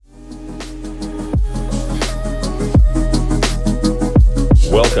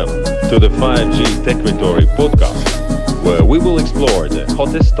Welcome to the 5G Techritory podcast, where we will explore the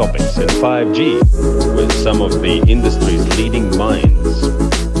hottest topics in 5G with some of the industry's leading minds.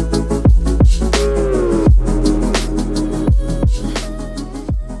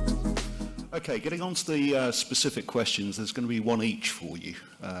 Okay, getting on to the specific questions, there's going to be one each for you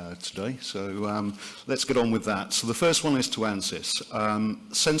today, so let's get on with that. So the first one is to Ansis.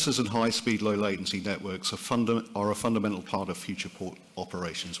 Sensors and high-speed, low-latency networks are a fundamental part of future port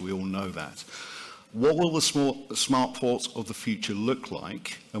operations. We all know that. What will the smart ports of the future look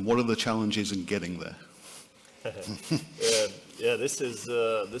like, and what are the challenges in getting there? Yeah, this is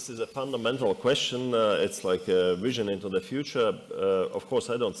a fundamental question. It's like a vision into the future. Of course,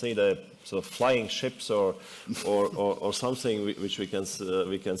 I don't think they're sort of flying ships or something which we can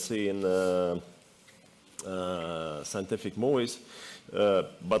see in scientific movies.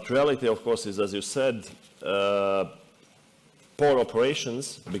 But reality, of course, is, as you said, port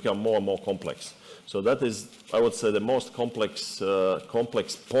operations become more and more complex. So that is, I would say, the most complex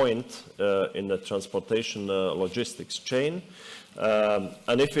point in the transportation logistics chain.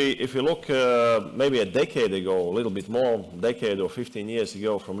 And if we look maybe a decade ago, a little bit more, decade or 15 years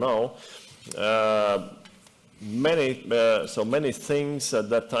ago from now, many things at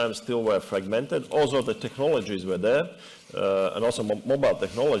that time still were fragmented. Also, the technologies were there, and also mobile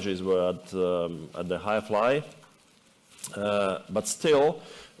technologies were at the high fly. But still,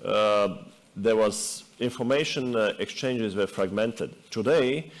 there was information exchanges were fragmented.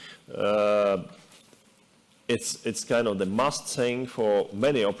 Today, it's kind of the must thing for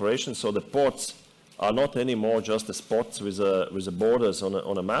many operations. So the ports are not anymore just the spots with the borders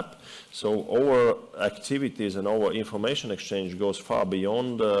on a map. So our activities and our information exchange goes far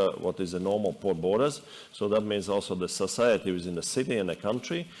beyond what is the normal port borders. So that means also the society within the city and the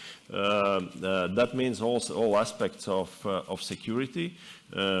country. That means also all aspects of security.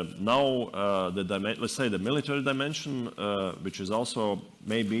 Now, let's say the military dimension, which is also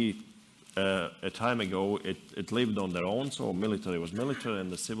maybe a time ago, it lived on their own. So military was military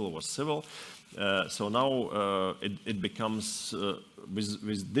and the civil was civil. So now it becomes,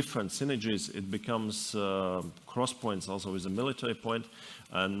 with different synergies, it becomes cross points also with the military point.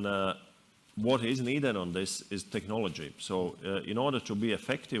 And what is needed on this is technology. So in order to be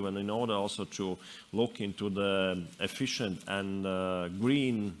effective and in order also to look into the efficient and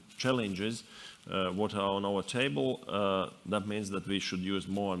green challenges what are on our table, that means that we should use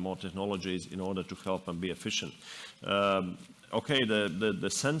more and more technologies in order to help and be efficient. Okay, the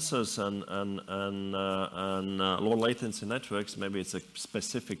sensors and low latency networks, maybe it's a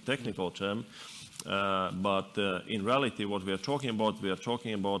specific technical term, but in reality, what we are talking about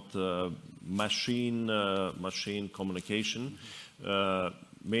machine communication,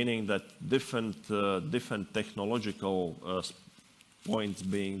 meaning that different technological points,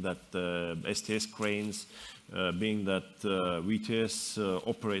 being that STS cranes, being that VTS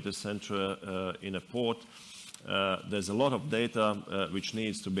operator center in a port. There's a lot of data which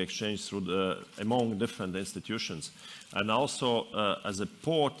needs to be exchanged among different institutions. And also as a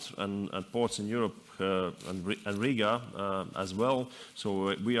port and ports in Europe and Riga as well.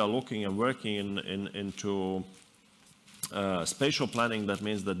 So we are looking and working into spatial planning. That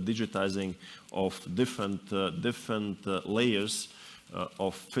means that digitizing of different layers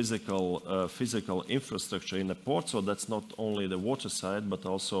of physical infrastructure in a port. So that's not only the water side, but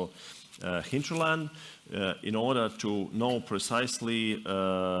also hinterland, in order to know precisely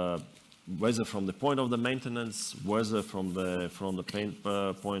whether from the point of the maintenance, whether from the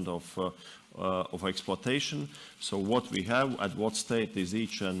point of exploitation. So what we have, at what state is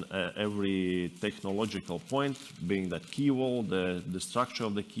each and every technological point, being that key wall, the structure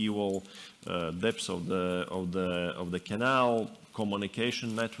of the key wall, depths of the canal,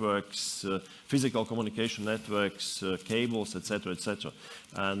 communication networks, physical communication networks, cables, etc., etc.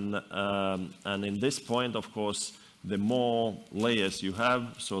 And in this point, of course, the more layers you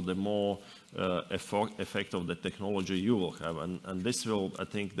have, so the more effect of the technology you will have. And this will, I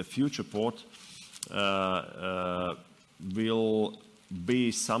think, the future port will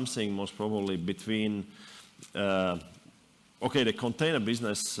be something most probably between okay, the container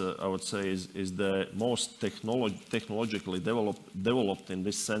business, I would say, is the most technologically developed in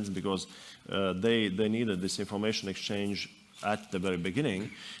this sense, because they needed this information exchange at the very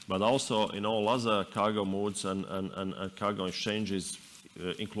beginning, but also in all other cargo modes and cargo exchanges,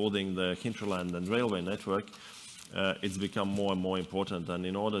 including the hinterland and railway network, it's become more and more important. And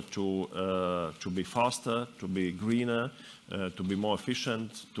in order to be faster, to be greener, to be more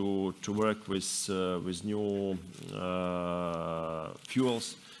efficient, to work with new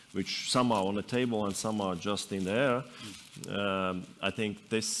fuels, which some are on the table and some are just in the air. I think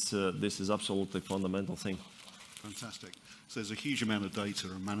this is absolutely fundamental thing. Fantastic. So there's a huge amount of data,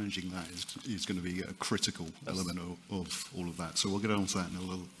 and managing that is going to be a critical element of all of that. So we'll get on to that in a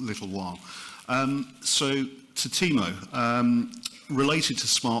little while. So to Timo, related to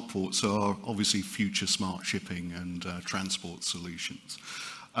smart ports are obviously future smart shipping and transport solutions.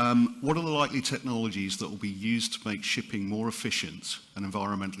 What are the likely technologies that will be used to make shipping more efficient and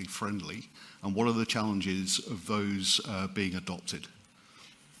environmentally friendly, and what are the challenges of those being adopted?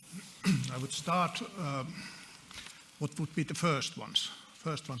 I would start, what would be the first ones?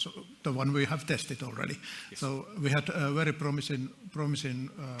 First ones, the one we have tested already. Yes. So we had very promising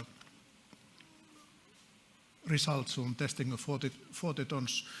results on testing a 40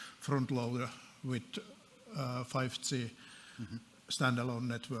 tons front loader with 5G standalone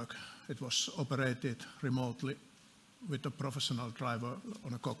network. It was operated remotely with a professional driver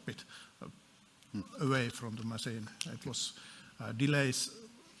on a cockpit away from the machine. It was delays,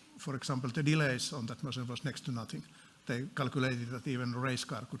 for example, the delays on that machine was next to nothing. They calculated that even a race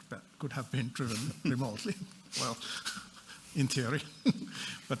car could have been driven remotely. Well, in theory.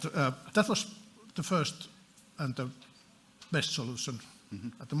 But that was the first and the best solution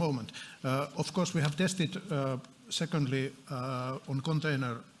at the moment. Of course, we have tested, secondly, on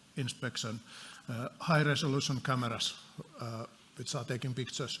container inspection, high-resolution cameras, which are taking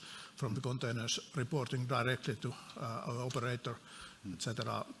pictures from the containers, reporting directly to our operator,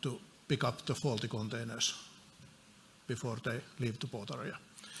 etc., to pick up the faulty containers before they leave the port area.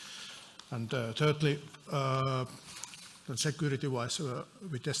 And thirdly, security-wise,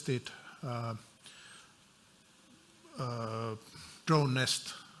 we tested drone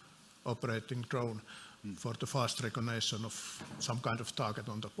nest, operating drone for the fast recognition of some kind of target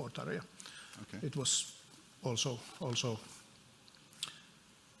on the port area. Okay. It was also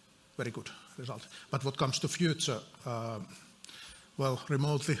very good result. But what comes to future, well,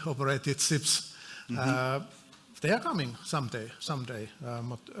 remotely operated ships, they are coming someday.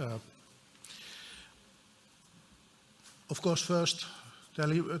 Of course, first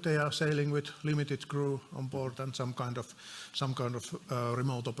they are sailing with limited crew on board and some kind of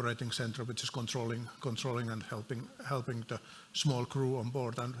remote operating center which is controlling and helping the small crew on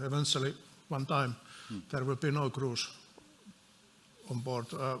board. And eventually, one time, there will be no crews on board.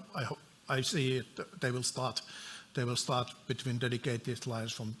 I see it. They will start between dedicated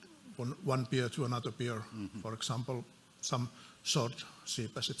lines from one pier to another pier. For example, some short sea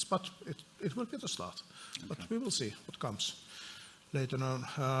passage, but it will be the start. Okay. But we will see what comes later on.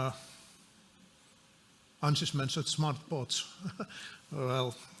 Ansis mentioned smart ports.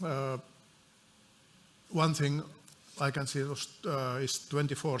 Well, one thing I can see is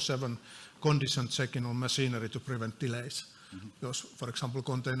 24/7 condition checking on machinery to prevent delays. Because, for example,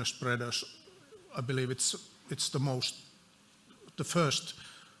 container spreaders, I believe it's the first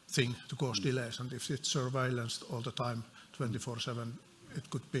thing to cause delays, and if it's surveillance all the time, 24/7, it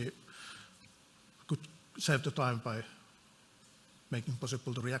could save the time by making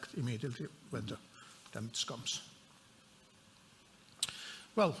possible to react immediately when the damage comes.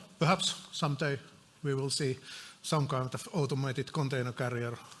 Well, perhaps someday we will see some kind of automated container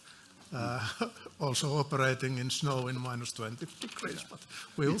carrier also operating in snow in -20 degrees, but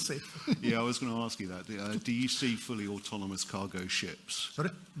we will see. Yeah, I was going to ask you that. Do you see fully autonomous cargo ships?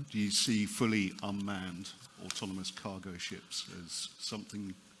 Sorry? Do you see fully unmanned autonomous cargo ships as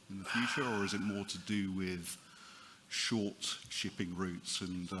something in the future, or is it more to do with short shipping routes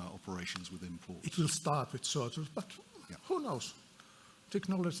and operations within ports? It will start with short routes, but who knows?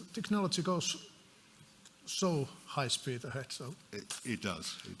 Technology goes so high speed ahead, so it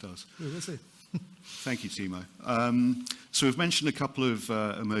does. We will see. Thank you, Timo. So we've mentioned a couple of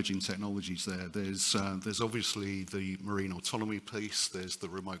emerging technologies there. There's obviously the marine autonomy piece. There's the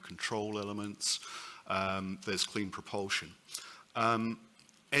remote control elements. There's clean propulsion.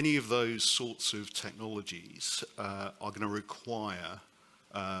 Any of those sorts of technologies are going to require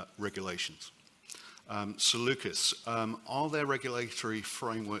regulations. So Lukasz, are there regulatory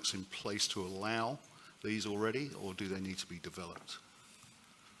frameworks in place to allow these already, or do they need to be developed?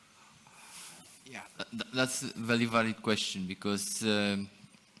 Yeah, that's a very valid question, because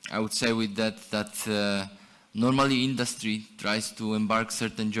I would say with that normally industry tries to embark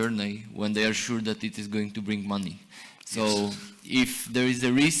certain journey when they are sure that it is going to bring money. So if there is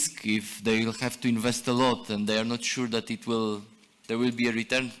a risk, if they will have to invest a lot and they are not sure that there will be a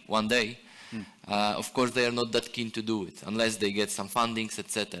return one day, of course they are not that keen to do it unless they get some fundings,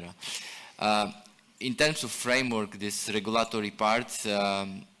 etc. In terms of framework, this regulatory part,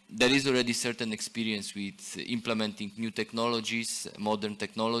 there is already certain experience with implementing new technologies, modern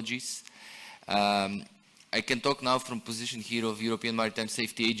technologies. I can talk now from position here of European Maritime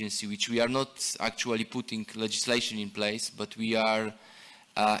Safety Agency, which we are not actually putting legislation in place, but we are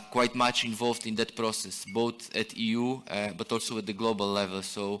quite much involved in that process, both at EU, but also at the global level.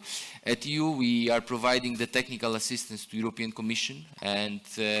 So at EU, we are providing the technical assistance to European Commission, and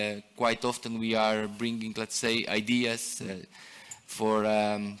quite often we are bringing, let's say, ideas for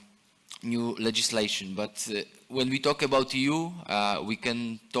new legislation. But when we talk about EU, we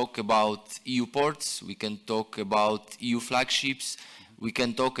can talk about EU ports, we can talk about EU flagships, we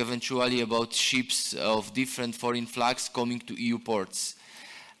can talk eventually about ships of different foreign flags coming to EU ports.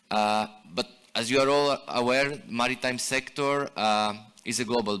 But as you are all aware, maritime sector is a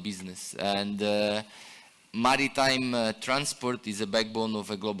global business, and maritime transport is a backbone of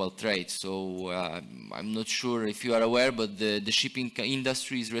a global trade. So I'm not sure if you are aware, but the shipping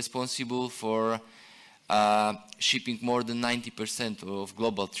industry is responsible for shipping more than 90% of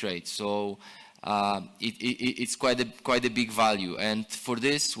global trade. So it's quite a big value. And for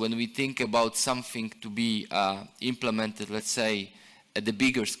this, when we think about something to be implemented, let's say, at the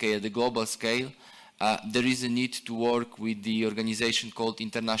bigger scale, the global scale, there is a need to work with the organization called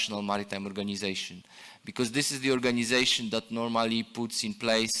International Maritime Organization, because this is the organization that normally puts in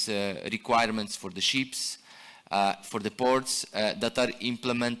place requirements for the ships, for the ports that are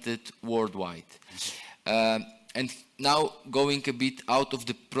implemented worldwide. And now going a bit out of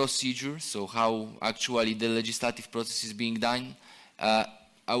the procedure, so how actually the legislative process is being done,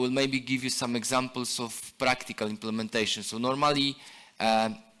 I will maybe give you some examples of practical implementation. So normally,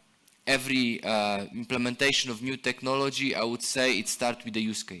 every implementation of new technology, I would say it starts with a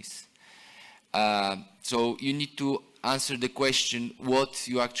use case. So you need to answer the question what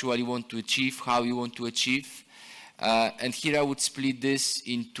you actually want to achieve, how you want to achieve. And here I would split this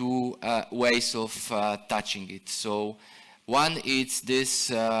into ways of touching it. So one is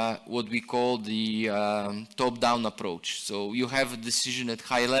this, what we call the top-down approach. So you have a decision at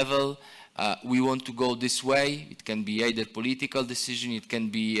high level. We want to go this way. It can be either political decision, it can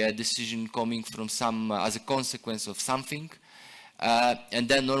be a decision coming from some, as a consequence of something. And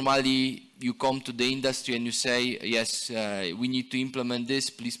then normally you come to the industry and you say, yes, we need to implement this,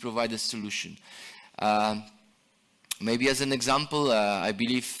 please provide a solution. Maybe as an example, I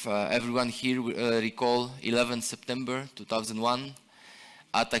believe everyone here recall 11 September 2001,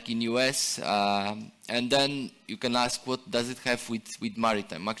 attack in US, and then you can ask what does it have with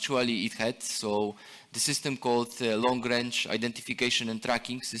maritime. Actually it had, so the system called Long Range Identification and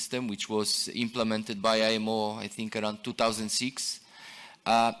Tracking System, which was implemented by IMO I think around 2006,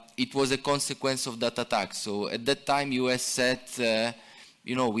 it was a consequence of that attack. So at that time US said,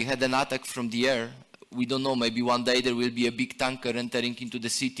 you know, we had an attack from the air, we don't know, maybe one day there will be a big tanker entering into the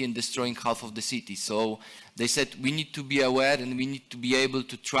city and destroying half of the city. So they said we need to be aware and we need to be able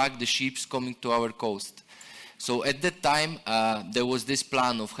to track the ships coming to our coast. So at that time, there was this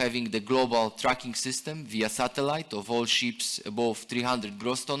plan of having the global tracking system via satellite of all ships above 300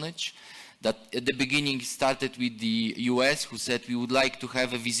 gross tonnage. That at the beginning started with the US, who said we would like to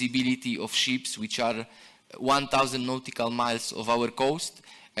have a visibility of ships which are 1,000 nautical miles of our coast,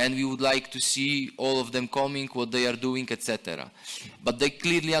 and we would like to see all of them coming, what they are doing, etc. But they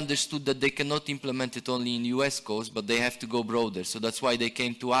clearly understood that they cannot implement it only in US coast, but they have to go broader. So that's why they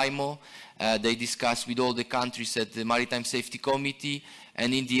came to IMO, they discussed with all the countries at the Maritime Safety Committee,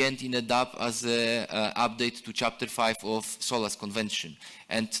 and in the end ended up as an update to Chapter 5 of SOLAS Convention.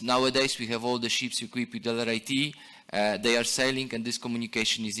 And nowadays we have all the ships equipped with LRIT, they are sailing and this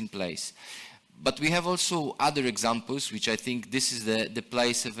communication is in place. But we have also other examples, which I think this is the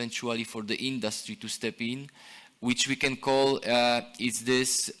place eventually for the industry to step in, which we can call is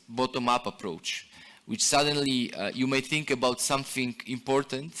this bottom-up approach, which suddenly you may think about something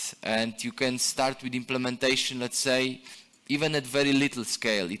important and you can start with implementation, let's say, even at very little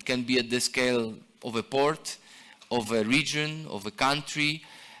scale. It can be at the scale of a port, of a region, of a country,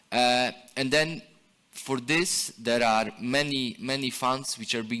 and then for this, there are many funds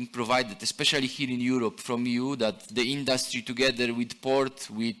which are being provided, especially here in Europe from EU, that the industry together with port,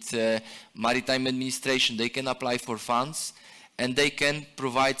 with maritime administration, they can apply for funds and they can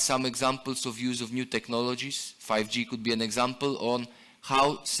provide some examples of use of new technologies. 5G could be an example on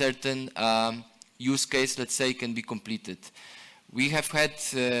how certain use case, let's say, can be completed. We have had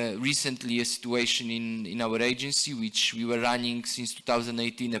recently a situation in our agency, which we were running since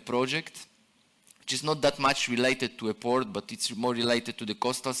 2018, a project, which is not that much related to a port, but it's more related to the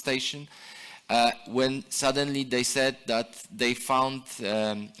coastal station, when suddenly they said that they found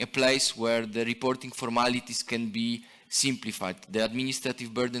a place where the reporting formalities can be simplified. The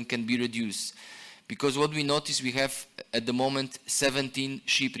administrative burden can be reduced. Because what we notice, we have at the moment 17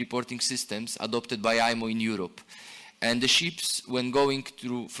 ship reporting systems adopted by IMO in Europe. And the ships, when going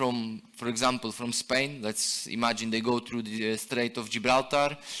through from, for example, from Spain, let's imagine they go through the Strait of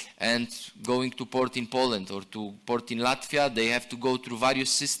Gibraltar and going to port in Poland or to port in Latvia, they have to go through various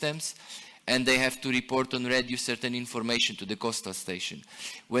systems and they have to report on radio certain information to the coastal station.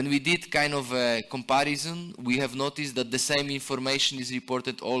 When we did kind of a comparison, we have noticed that the same information is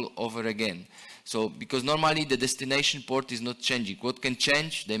reported all over again. So, because normally the destination port is not changing. What can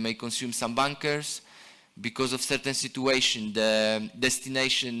change? They may consume some bunkers. Because of certain situation, the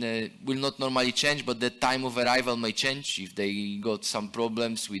destination will not normally change, but the time of arrival may change if they got some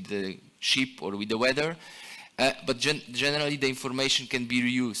problems with the ship or with the weather. But generally, the information can be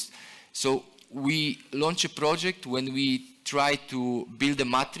reused. So we launch a project when we try to build a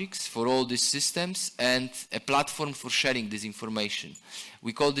matrix for all these systems and a platform for sharing this information.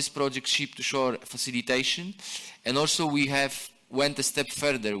 We call this project Ship-to-Shore Facilitation, and also we have went a step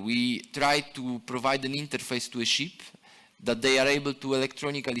further. We try to provide an interface to a ship that they are able to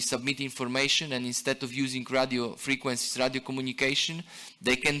electronically submit information, and instead of using radio frequencies, radio communication,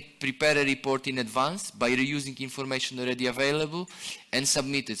 they can prepare a report in advance by reusing information already available and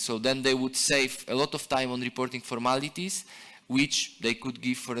submit it. So then they would save a lot of time on reporting formalities, which they could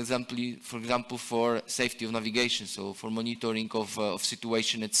give, for example, for safety of navigation, so for monitoring of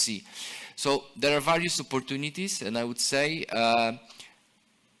situation at sea. So there are various opportunities, and I would say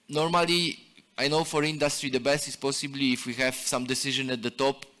normally, I know for industry the best is possibly if we have some decision at the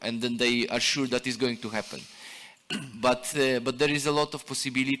top and then they are sure that is going to happen. But there is a lot of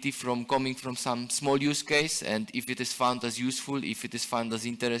possibility from coming from some small use case, and if it is found as useful, if it is found as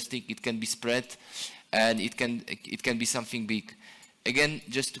interesting, it can be spread and it can be something big. Again,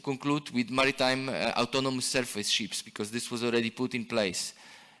 just to conclude with maritime autonomous surface ships, because this was already put in place.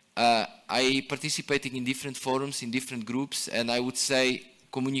 I participated in different forums, in different groups, and I would say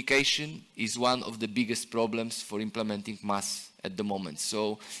communication is one of the biggest problems for implementing MAS at the moment.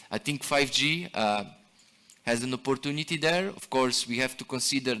 So I think 5G has an opportunity there. Of course, we have to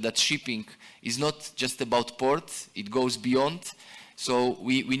consider that shipping is not just about port, it goes beyond. So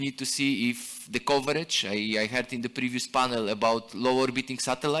we need to see if the coverage, I heard in the previous panel about low orbiting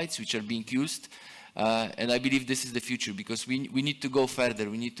satellites which are being used. And I believe this is the future, because we need to go further.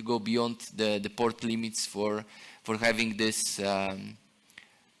 We need to go beyond the port limits for having this,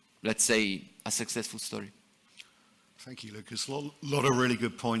 let's say, a successful story. Thank you, Lukasz. A lot of really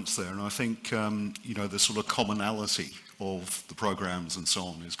good points there, and I think you know, the sort of commonality of the programs and so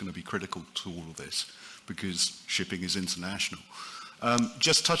on is going to be critical to all of this, because shipping is international.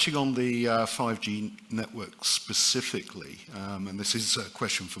 Just touching on the 5G network specifically, and this is a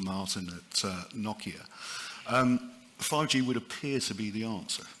question for Martin at Nokia. 5G would appear to be the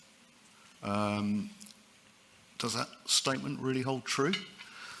answer. Does that statement really hold true?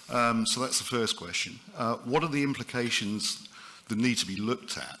 So that's the first question. What are the implications that need to be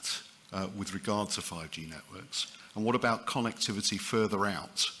looked at with regard to 5G networks? And what about connectivity further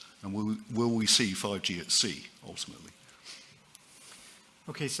out? And will we see 5G at sea ultimately?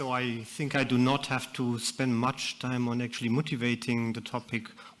 Okay, so I think I do not have to spend much time on actually motivating the topic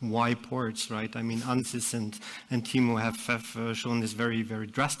why ports, right? I mean, Ansis and Timo have shown this very, very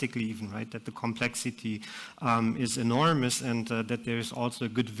drastically even, right? That the complexity is enormous, and that there is also a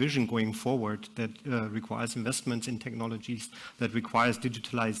good vision going forward that requires investments in technologies, that requires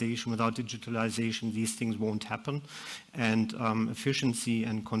digitalization. Without digitalization, these things won't happen. And efficiency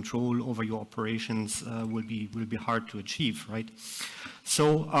and control over your operations will be hard to achieve, right?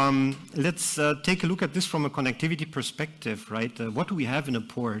 So let's take a look at this from a connectivity perspective, right? What do we have in a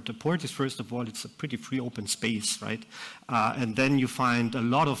port? A port is, first of all, it's a pretty free open space, right? And then you find a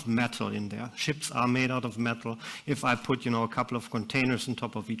lot of metal in there. Ships are made out of metal. If I put, a couple of containers on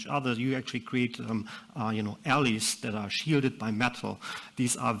top of each other, you actually create, alleys that are shielded by metal.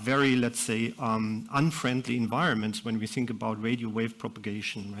 These are very, let's say, unfriendly environments when we think about radio wave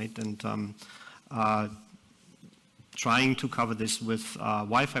propagation, right? And trying to cover this with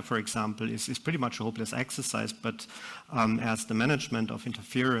Wi-Fi, for example, is pretty much a hopeless exercise, but as the management of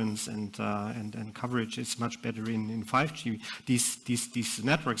interference and coverage is much better in 5G, these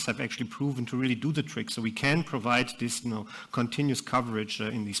networks have actually proven to really do the trick. So we can provide this continuous coverage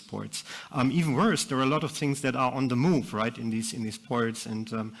in these ports. Even worse, there are a lot of things that are on the move, right, in these ports,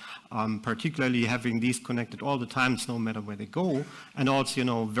 and particularly having these connected all the time, no matter where they go, and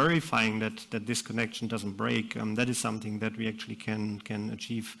also verifying that this connection doesn't break. That is something that we actually can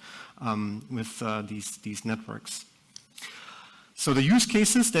achieve with these networks. So the use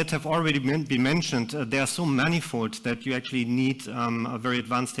cases that have already been mentioned, they are so manifold that you actually need a very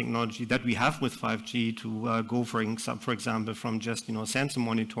advanced technology that we have with 5G to go, for example, from just sensor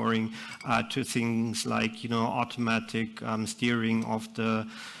monitoring to things like automatic steering of the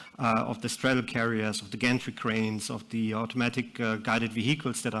straddle carriers, of the gantry cranes, of the automatic guided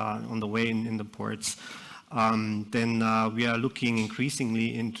vehicles that are on the way in the ports. Then we are looking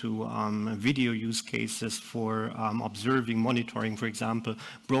increasingly into video use cases for observing, monitoring, for example.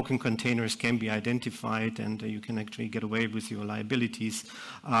 Broken containers can be identified and you can actually get away with your liabilities.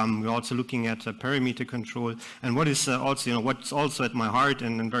 We're also looking at perimeter control. And what is what's also at my heart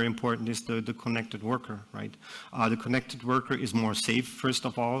and very important is the connected worker, right? The connected worker is more safe, first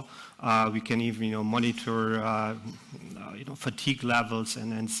of all. We can even monitor fatigue levels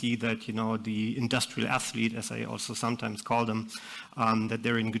and see that the industrial athlete, as I also sometimes call them, that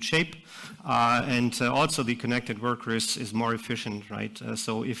they're in good shape. And also the connected worker is more efficient, right?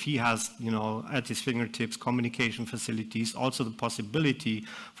 So if he has at his fingertips communication facilities, also the possibility,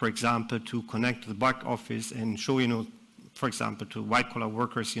 for example, to connect to the back office and show for example, to white-collar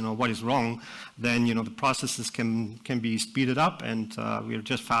workers, what is wrong, then, the processes can be speeded up and we are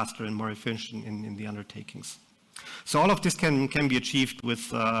just faster and more efficient in the undertakings. So all of this can be achieved with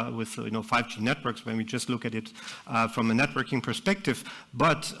 5G networks when we just look at it from a networking perspective.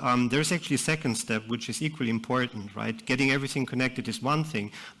 But there's actually a second step, which is equally important, right? Getting everything connected is one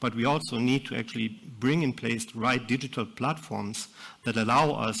thing, but we also need to actually bring in place the right digital platforms that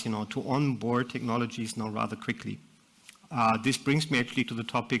allow us, to onboard technologies now rather quickly. This brings me actually to the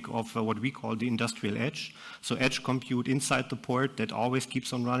topic of what we call the industrial edge. So edge compute inside the port that always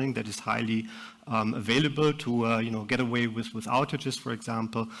keeps on running, that is highly available to get away with outages, for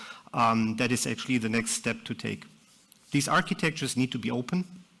example. That is actually the next step to take. These architectures need to be open.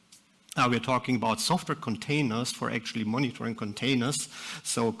 We're talking about software containers for actually monitoring containers.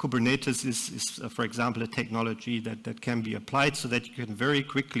 So Kubernetes is for example, a technology that can be applied so that you can very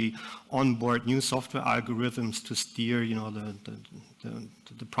quickly onboard new software algorithms to steer,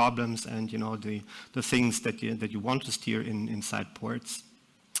 the problems and, the things that you want to steer inside ports.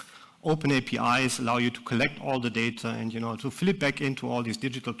 Open APIs allow you to collect all the data and, to flip back into all these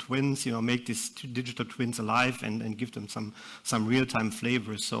digital twins, make these digital twins alive and give them some real-time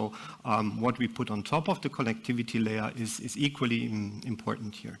flavor. So what we put on top of the connectivity layer is equally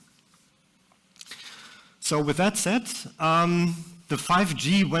important here. So with that said, the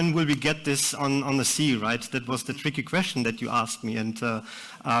 5G, when will we get this on the sea, right? That was the tricky question that you asked me. And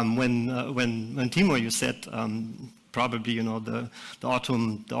when Timo, you said, probably, the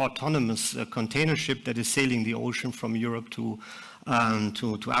autonomous container ship that is sailing the ocean from Europe to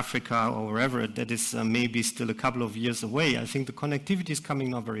Africa or wherever, that is maybe still a couple of years away. I think the connectivity is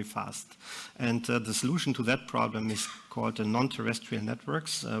coming now very fast. And the solution to that problem is called non-terrestrial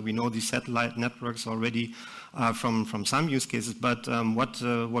networks. We know the satellite networks already from some use cases, but what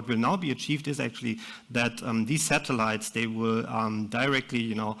will now be achieved is actually that these satellites, they will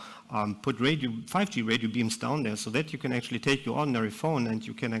directly, put 5G radio beams down there so that you can actually take your ordinary phone and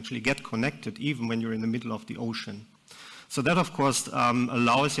you can actually get connected even when you're in the middle of the ocean. So that, of course,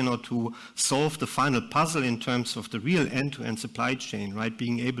 allows, to solve the final puzzle in terms of the real end-to-end supply chain, right?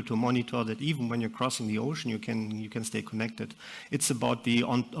 Being able to monitor that even when you're crossing the ocean, you can stay connected. It's about the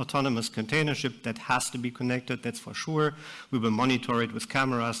autonomous container ship that has to be connected, that's for sure. We will monitor it with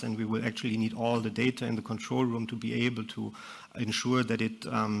cameras, and we will actually need all the data in the control room to be able to ensure that it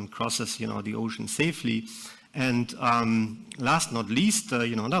crosses, the ocean safely. And last not least,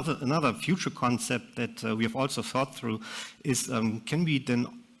 another future concept that we have also thought through is can we then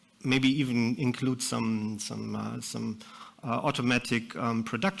maybe even include some automatic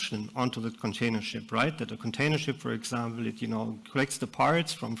production onto the container ship, right? That a container ship, for example, it collects the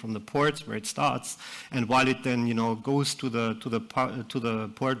parts from the ports where it starts, and while it then goes to the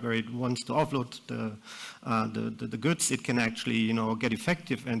port where it wants to offload the goods, it can actually get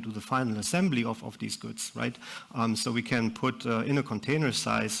effective and do the final assembly of these goods, right? So we can put in a container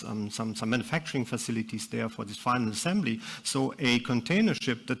size some manufacturing facilities there for this final assembly. So a container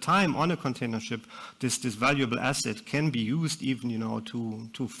ship, the time on a container ship, this valuable asset can be used even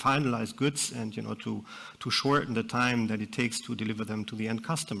to finalize goods and to shorten the time that it takes to deliver them to the end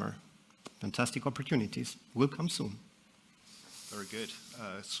customer. Fantastic opportunities will come soon. Very good.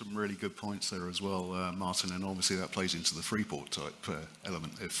 Some really good points there as well, Martin, and obviously that plays into the Freeport type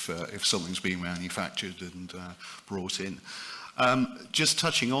element if something's being manufactured and brought in. Just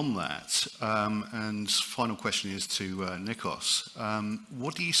touching on that, and final question is to Nikos.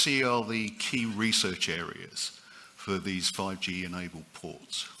 What do you see are the key research areas for these 5G enabled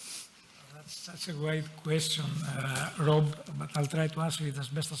ports? That's a great question, Rob, but I'll try to answer it as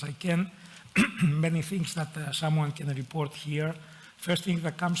best as I can. Many things that someone can report here. First thing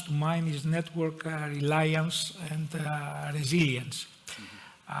that comes to mind is network reliance and resilience.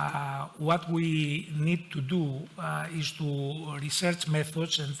 What we need to do is to research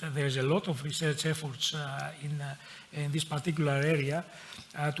methods, and there's a lot of research efforts in this particular area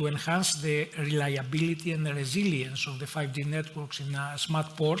to enhance the reliability and the resilience of the 5G networks in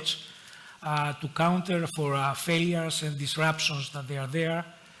smart ports, to counter for failures and disruptions that they are there.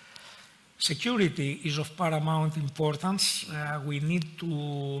 Security is of paramount importance. We need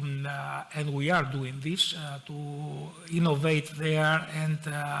to, and we are doing this, to innovate there and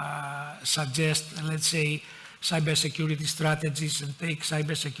suggest, let's say, cybersecurity strategies and take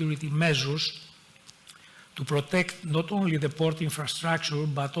cybersecurity measures to protect not only the port infrastructure,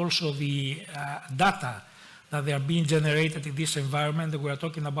 but also the data that they are being generated in this environment. We are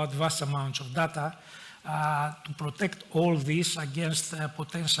talking about vast amounts of data. To protect all this against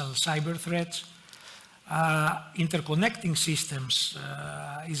potential cyber threats. Interconnecting systems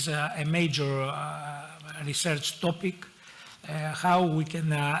is a major research topic. How we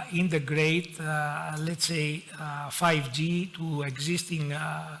can integrate, let's say, 5G to existing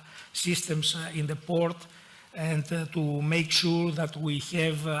systems in the port, and to make sure that we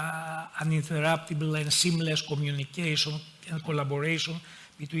have uninterruptible and seamless communication and collaboration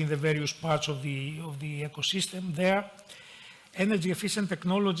between the various parts of the ecosystem there. Energy efficient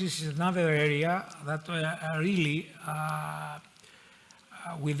technologies is another area that really,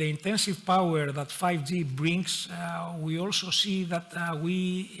 with the intensive power that 5G brings, we also see that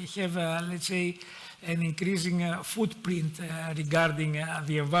we have, let's say, an increasing footprint regarding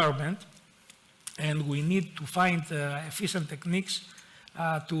the environment, and we need to find efficient techniques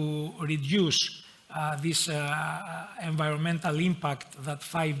to reduce this environmental impact that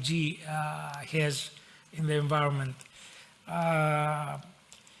 5G has in the environment.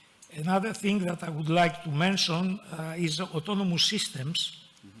 Another thing that I would like to mention is autonomous systems.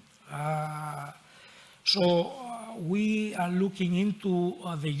 So we are looking into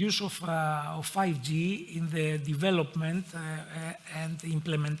the use of 5G in the development and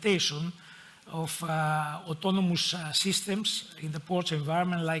implementation of autonomous systems in the ports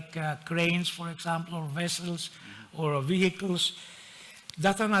environment, like cranes, for example, or vessels or vehicles.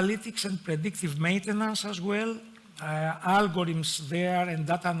 Data analytics and predictive maintenance as well. Algorithms there and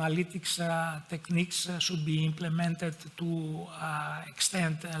data analytics techniques should be implemented to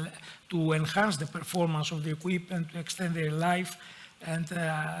to enhance the performance of the equipment, to extend their life, and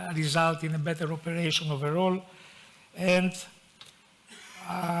result in a better operation overall. And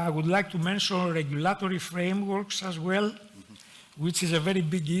I would like to mention regulatory frameworks as well, which is a very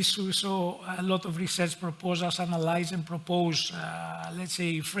big issue. So a lot of research proposals analyze and propose, let's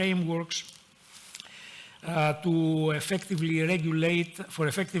say, frameworks to effectively regulate, for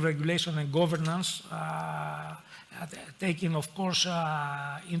effective regulation and governance, taking, of course,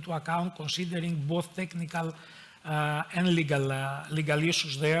 into account, considering both technical and legal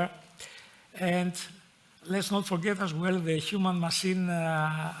issues there. And let's not forget as well the human-machine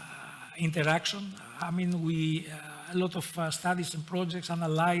interaction. I mean, a lot of studies and projects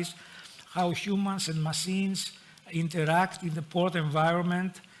analyze how humans and machines interact in the port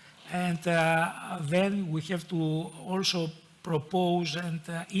environment. And then we have to also propose and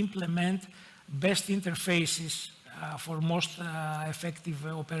implement best interfaces for most effective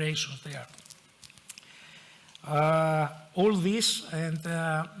operations there. All this and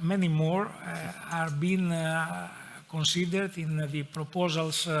many more are being considered in the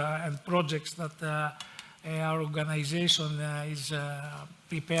proposals and projects that our organization is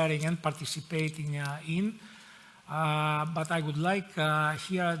preparing and participating in. But I would like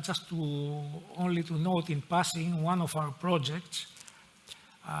here just only to note in passing one of our projects,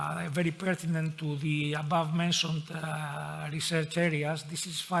 very pertinent to the above mentioned research areas. This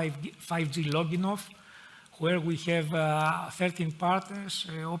is 5G login-off, where we have 13 partners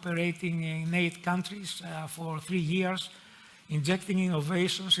operating in 8 countries for 3 years, injecting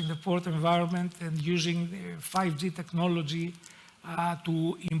innovations in the port environment and using 5G technology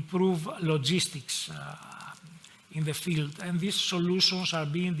to improve logistics in the field. And these solutions are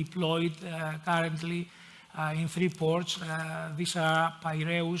being deployed currently in 3 ports. These are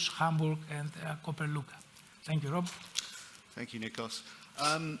Piraeus, Hamburg, and Copperluca. Thank you, Rob. Thank you, Nikos.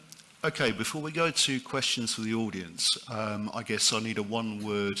 Okay, before we go to questions for the audience, I guess I need a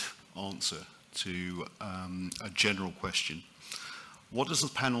one-word answer to a general question. What does the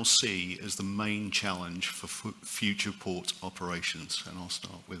panel see as the main challenge for future port operations? And I'll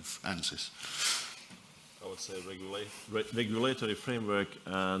start with Ansis. would say regulatory framework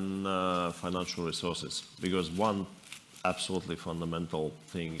and financial resources, because one absolutely fundamental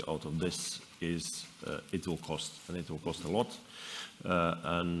thing out of this is it will cost, and it will cost a lot,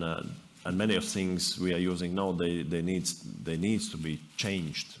 and many of things we are using now, they needs to be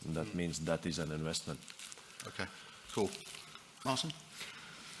changed, and that means that is an investment. Okay, cool. Martin?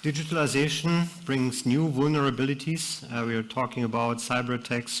 Digitalization brings new vulnerabilities. We are talking about cyber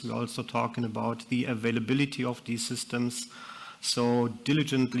attacks. We're also talking about the availability of these systems. So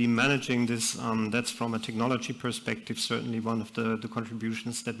diligently managing this, that's from a technology perspective, certainly one of the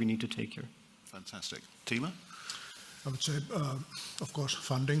contributions that we need to take here. Fantastic. Timo? I would say, of course,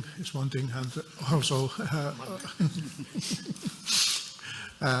 funding is one thing, and also,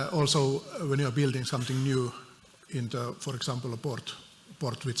 also when you are building something new in the, for example, a port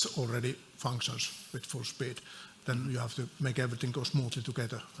which already functions with full speed, then you have to make everything go smoothly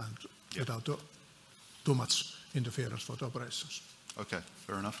together and without too much interference for the operations. Okay,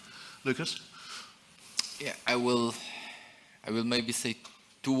 fair enough. Lukasz? Yeah, I will maybe say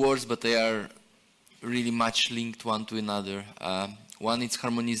two words, but they are really much linked one to another. One is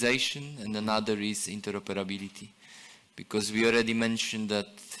harmonization, and another is interoperability. Because we already mentioned that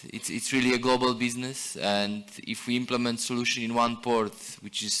it's really a global business, and if we implement solution in one port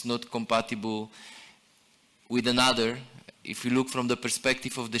which is not compatible with another, if we look from the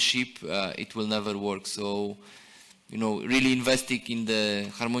perspective of the ship, it will never work. So, you know, really investing in the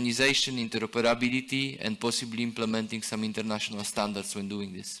harmonization, interoperability, and possibly implementing some international standards when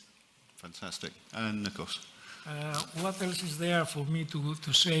doing this. Fantastic. And Nikos? What else is there for me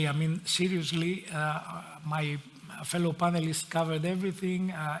to say? I mean, seriously, my fellow panelists covered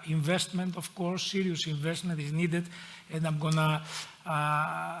everything. Investment, of course, serious investment is needed, and I'm going to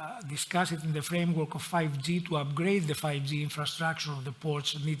discuss it in the framework of 5G. To upgrade the 5G infrastructure of the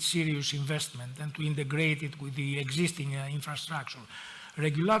ports needs serious investment, and to integrate it with the existing infrastructure.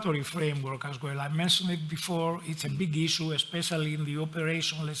 Regulatory framework as well. I mentioned it before. It's a big issue, especially in the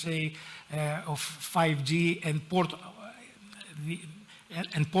operation, let's say, of 5G and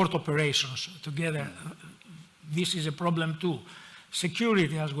port operations together. This is a problem too.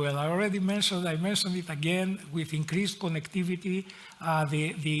 Security as well. I already mentioned, I mentioned it again, with increased connectivity,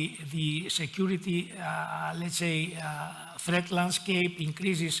 the security, let's say, threat landscape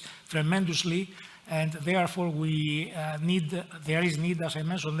increases tremendously, and therefore there is need, as I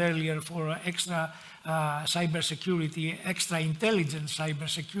mentioned earlier, for extra cybersecurity, extra intelligent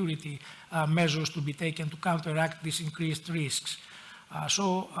cybersecurity measures to be taken to counteract these increased risks.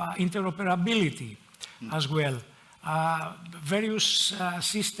 So interoperability as well. Various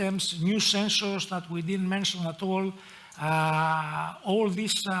systems, new sensors that we didn't mention at all. All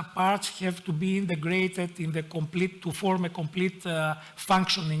these parts have to be integrated in the to form a complete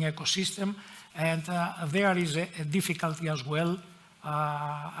functioning ecosystem, and there is a difficulty as well,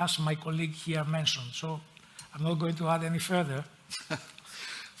 as my colleague here mentioned. So I'm not going to add any further.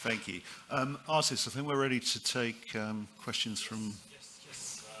 Thank you. Ansis, I think we're ready to take questions from...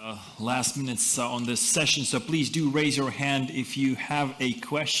 last minutes on this session, so please do raise your hand if you have a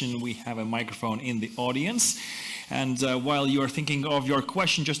question. We have a microphone in the audience. And while you are thinking of your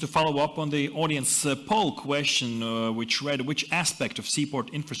question, just to follow up on the audience poll question, which read, which aspect of seaport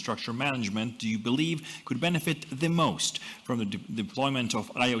infrastructure management do you believe could benefit the most from the deployment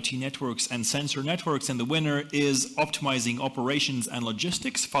of IoT networks and sensor networks? And the winner is optimizing operations and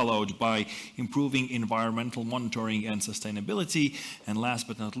logistics, followed by improving environmental monitoring and sustainability. And last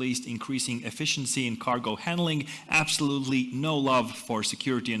but not least, increasing efficiency in cargo handling. Absolutely no love for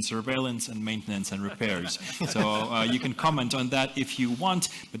security and surveillance and maintenance and repairs. So you can comment on that if you want,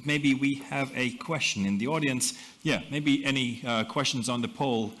 but maybe we have a question in the audience. Yeah, maybe any questions on the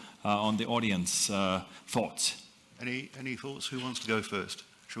poll, on the audience thoughts? Any thoughts? Who wants to go first?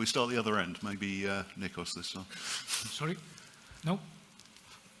 Shall we start the other end? Maybe Nikos this time. Sorry? No?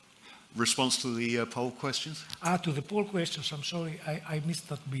 Response to the poll questions? To the poll questions, I'm sorry, I missed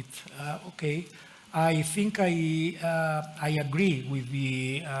that bit. Okay. I think I agree with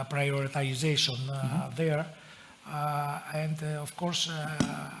the prioritization there. And of course,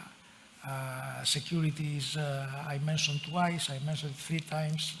 security is, I mentioned twice, I mentioned 3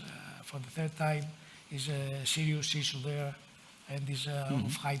 times, for the 3rd time, is a serious issue there and is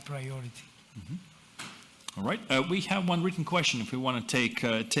of high priority. All right, we have one written question if we want to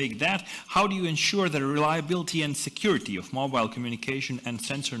take that. How do you ensure the reliability and security of mobile communication and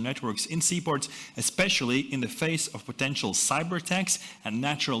sensor networks in seaports, especially in the face of potential cyber attacks and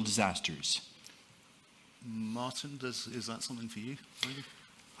natural disasters? Martin, is that something for you? Maybe?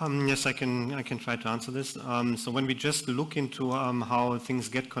 Yes, I can try to answer this. So when we just look into how things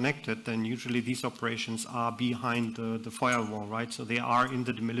get connected, then usually these operations are behind the firewall, right? So they are in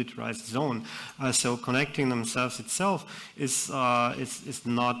the demilitarized zone. So connecting themselves itself is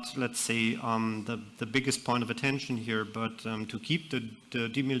not, let's say, the biggest point of attention here, but to keep the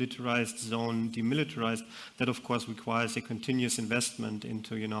demilitarized zone demilitarized, that of course requires a continuous investment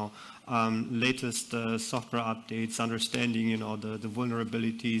into, latest software updates, understanding, the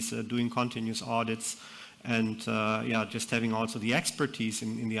vulnerabilities, doing continuous audits, and just having also the expertise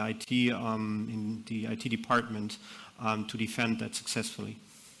in the IT department to defend that successfully.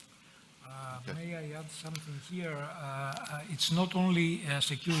 May I add something here? It's not only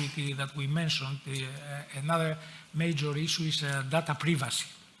security that we mentioned. Another major issue is data privacy.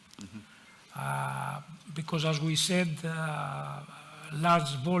 Because as we said,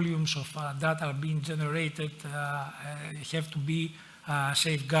 large volumes of data are being generated have to be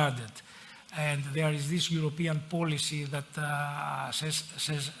safeguarded. And there is this European policy that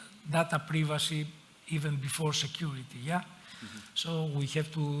says data privacy even before security, yeah? So we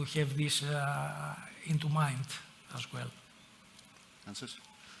have to have this into mind as well. Ansis?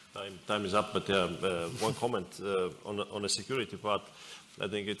 Time is up, but one comment on the security part. I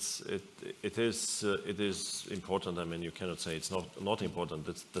think it is important. I mean, you cannot say it's not important.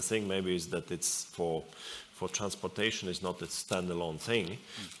 The thing maybe is that it's for transportation is not a standalone thing,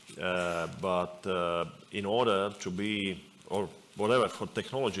 but in order to be, or whatever, for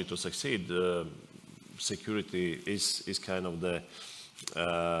technology to succeed, security is kind of the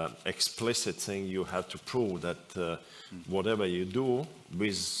explicit thing. You have to prove that whatever you do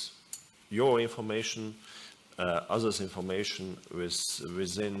with your information, others' information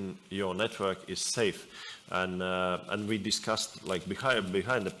within your network is safe. And we discussed, like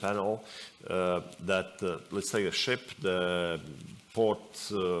behind the panel, that let's say a ship, the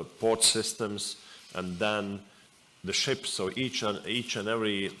port systems, and then the ship. So each and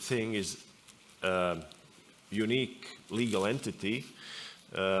every thing is unique legal entity,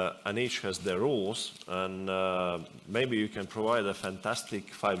 and each has their rules. And maybe you can provide a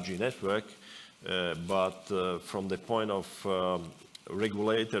fantastic 5G network, but from the point of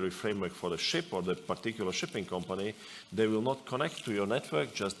regulatory framework for the ship or the particular shipping company, they will not connect to your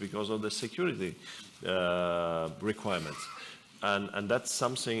network just because of the security requirements. And that's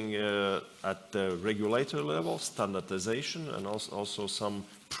something at the regulatory level, standardization, and also some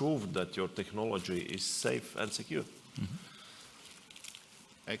proof that your technology is safe and secure.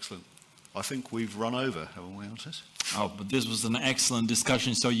 Excellent. I think we've run over, haven't we, Ansis? Oh, but this was an excellent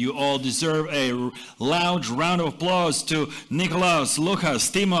discussion, so you all deserve a loud round of applause to Nikolaos, Lukasz,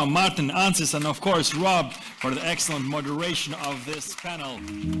 Timo, Martin, Ansis, and of course Rob for the excellent moderation of this panel.